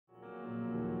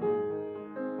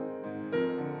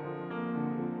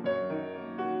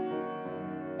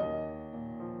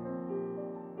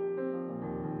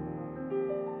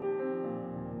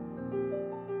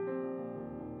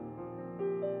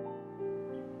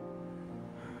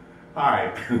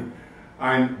Hi,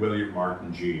 I'm William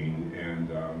Martin Jean, and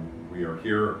we are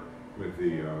here with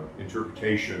the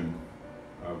interpretation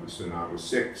of the Sonata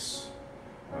 6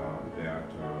 that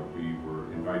we were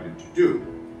invited to do.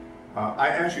 I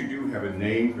actually do have a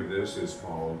name for this. It's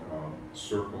called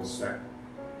Circle Sect,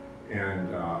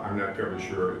 and I'm not terribly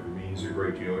sure if it means a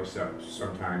great deal, except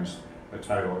sometimes a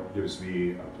title gives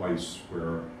me a place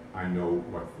where I know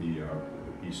what the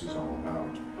piece is all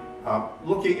about.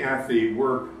 Looking at the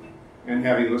work and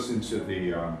having listened to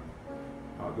the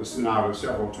Sonata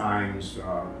several times,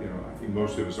 I think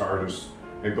most of us artists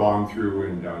have gone through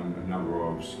and done a number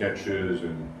of sketches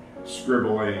and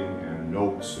scribbling and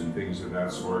notes and things of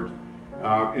that sort,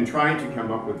 and trying to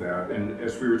come up with that. And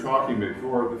as we were talking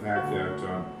before, the fact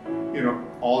that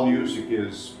all music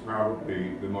is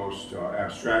probably the most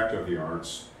abstract of the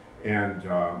arts, and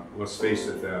let's face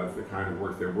it, the kind of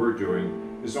work that we're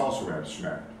doing is also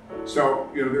abstract. So,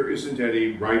 there isn't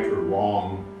any right or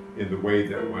wrong in the way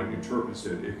that one interprets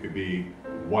it. It could be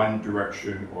one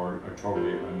direction or a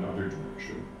totally another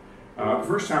direction. The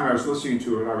first time I was listening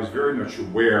to it, I was very much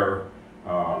aware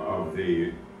of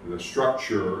the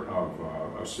structure of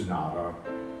a sonata,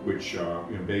 which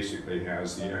basically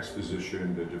has the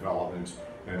exposition, the development,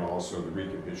 and also the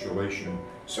recapitulation.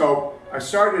 So I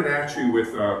started actually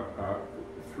with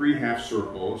 3 half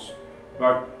circles,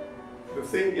 but the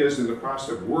thing is, in the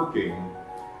process of working,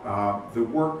 the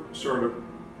work sort of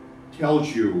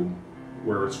tells you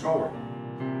where it's going.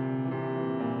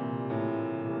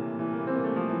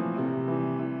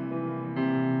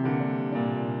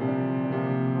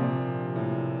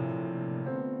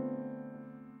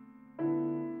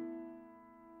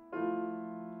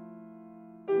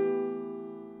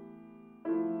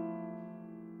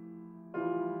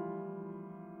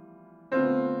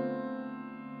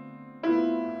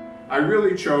 I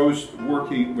really chose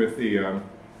working with the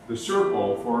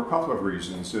circle for a couple of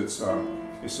reasons. It's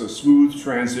a smooth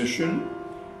transition,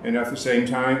 and at the same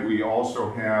time we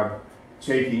also have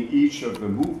taking each of the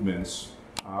movements,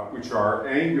 which are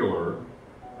angular,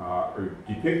 or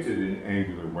depicted in an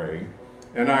angular way,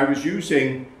 and I was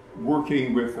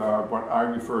working with what I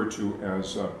refer to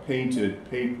as painted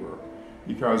paper,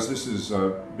 because this is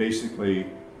basically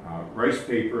rice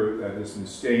paper that has been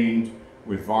stained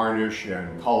with varnish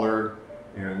and color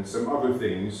and some other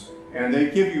things, and they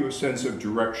give you a sense of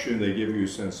direction, they give you a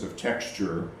sense of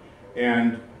texture.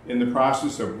 And in the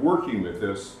process of working with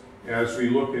this, as we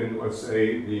look in, let's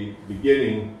say, the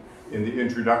beginning, in the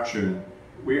introduction,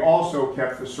 we also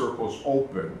kept the circles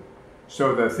open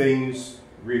so that things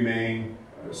remain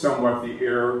somewhat, the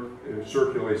air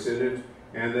circulates in it,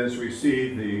 and as we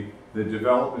see the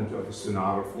development of the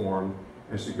sonata form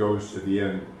as it goes to the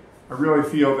end. I really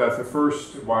feel that the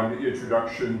first one, the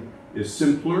introduction, is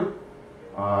simpler,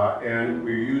 and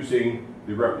we're using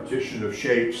the repetition of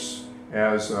shapes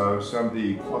as some of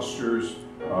the clusters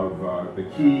of the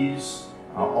keys,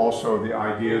 also the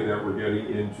idea that we're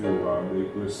getting into the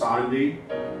glissandi,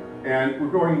 and we're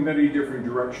going in many different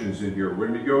directions in here.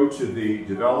 When we go to the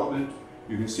development,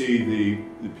 you can see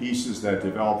the pieces that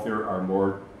develop there are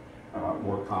more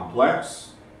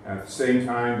complex. At the same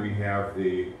time, we have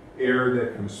the air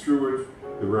that comes through it,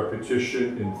 the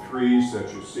repetition in 3s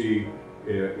that you see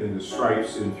in the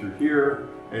stripes in through here,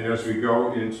 and as we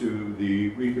go into the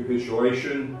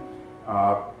recapitulation,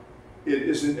 it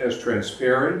isn't as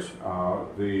transparent.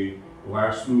 The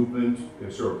last movement,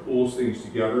 it sort of pulls things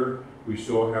together. We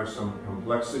still have some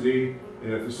complexity,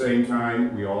 and at the same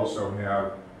time, we also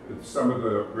have some of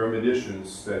the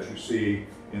reminiscence that you see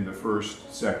in the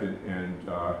first, second,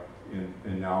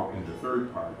 and now in the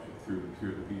third part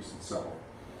through the piece itself.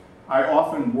 I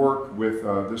often work with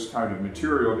this kind of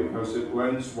material because it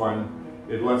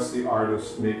lets the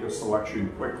artist make a selection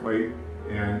quickly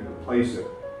and place it.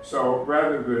 So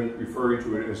rather than referring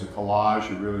to it as a collage,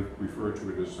 I really refer to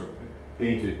it as a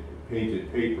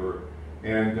painted paper.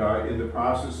 And in the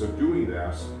process of doing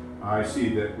this, I see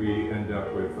that we end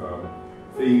up with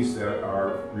things that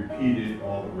are repeated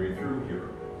all the way through here.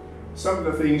 Some of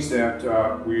the things that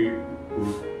we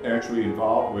were actually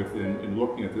involved with in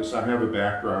looking at this, I have a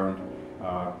background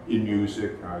in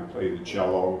music. I play the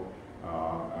cello,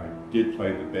 I did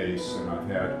play the bass, and I've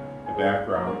had a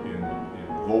background in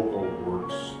vocal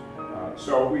works.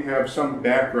 So we have some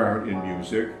background in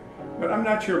music, but I'm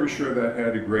not terribly sure that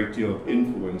had a great deal of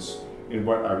influence in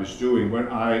what I was doing. When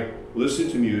I listen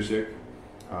to music,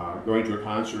 going to a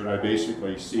concert, I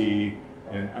basically see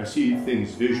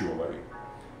things visually.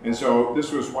 And so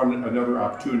this was another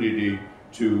opportunity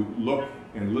to look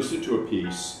and listen to a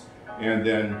piece and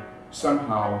then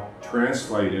somehow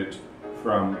translate it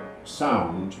from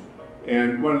sound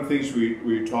And one of the things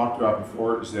we talked about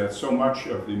before is that so much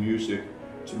of the music,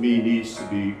 to me, needs to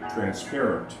be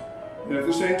transparent. And at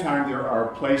the same time, there are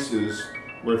places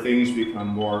where things become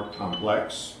more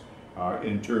complex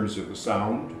in terms of the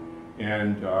sound.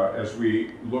 And as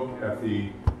we look at the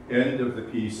end of the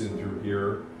piece and through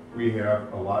here, we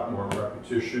have a lot more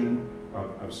repetition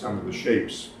of some of the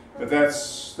shapes. But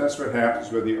that's what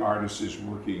happens when the artist is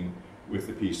working with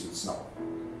the piece itself.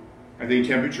 I think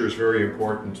temperature is very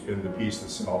important in the piece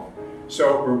itself.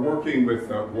 So we're working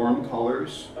with warm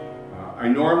colors. I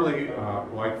normally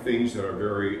like things that are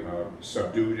very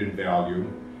subdued in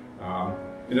value.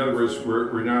 In other words,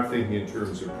 we're not thinking in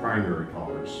terms of primary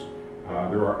colors.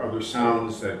 There are other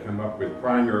sounds that come up with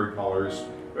primary colors,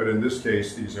 but in this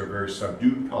case, these are very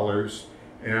subdued colors.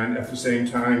 And at the same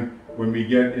time, when we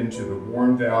get into the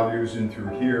warm values in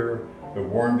through here, the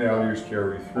warm values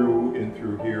carry through in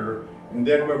through here. And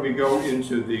then when we go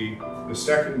into the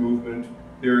second movement,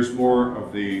 there's more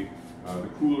of the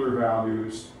cooler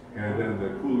values, and then the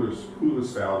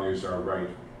coolest values are right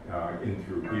in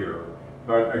through here.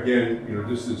 But again,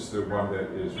 this is the one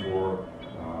that is more,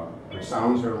 the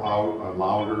sounds are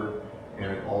louder,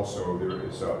 and also there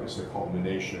is a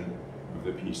culmination of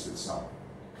the piece itself.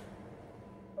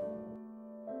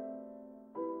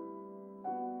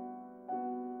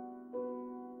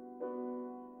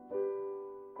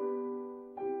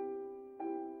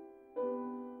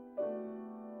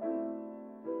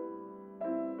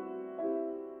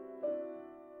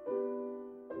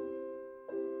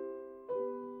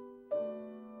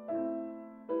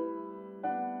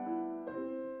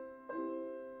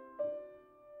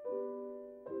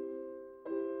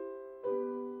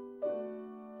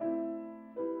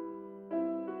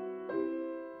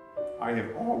 I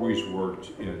have always worked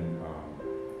in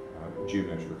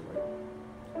geometrically,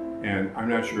 and I'm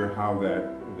not sure how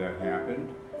that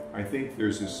happened. I think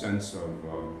there's a sense of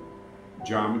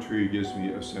geometry gives me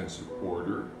a sense of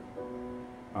order.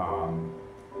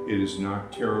 It is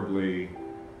not terribly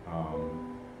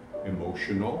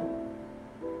emotional,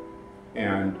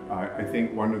 and I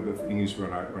think one of the things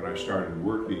when I started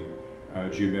working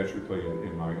geometrically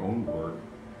in my own work,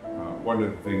 one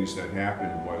of the things that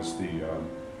happened was the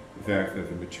fact that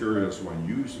the materials one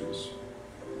uses,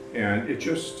 and it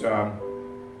just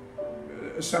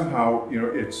somehow,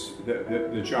 it's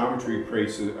the geometry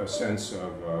creates a sense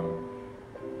of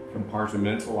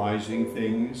compartmentalizing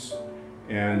things,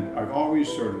 and I've always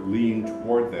sort of leaned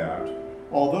toward that,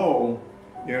 although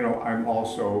I'm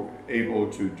also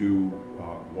able to do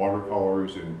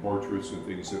watercolors and portraits and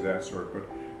things of that sort, but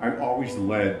I'm always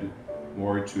led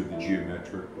more to the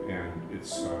geometric, and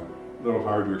it's a little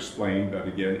hard to explain, but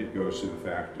again, it goes to the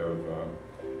fact of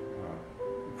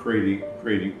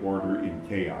creating order in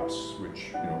chaos,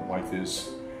 which life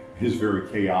is very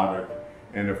chaotic,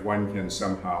 and if one can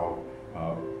somehow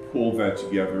pull that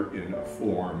together in a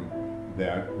form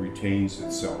that retains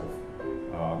itself,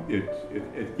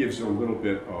 it gives a little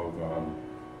bit of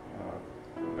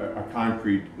a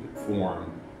concrete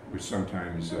form, which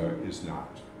sometimes is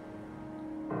not.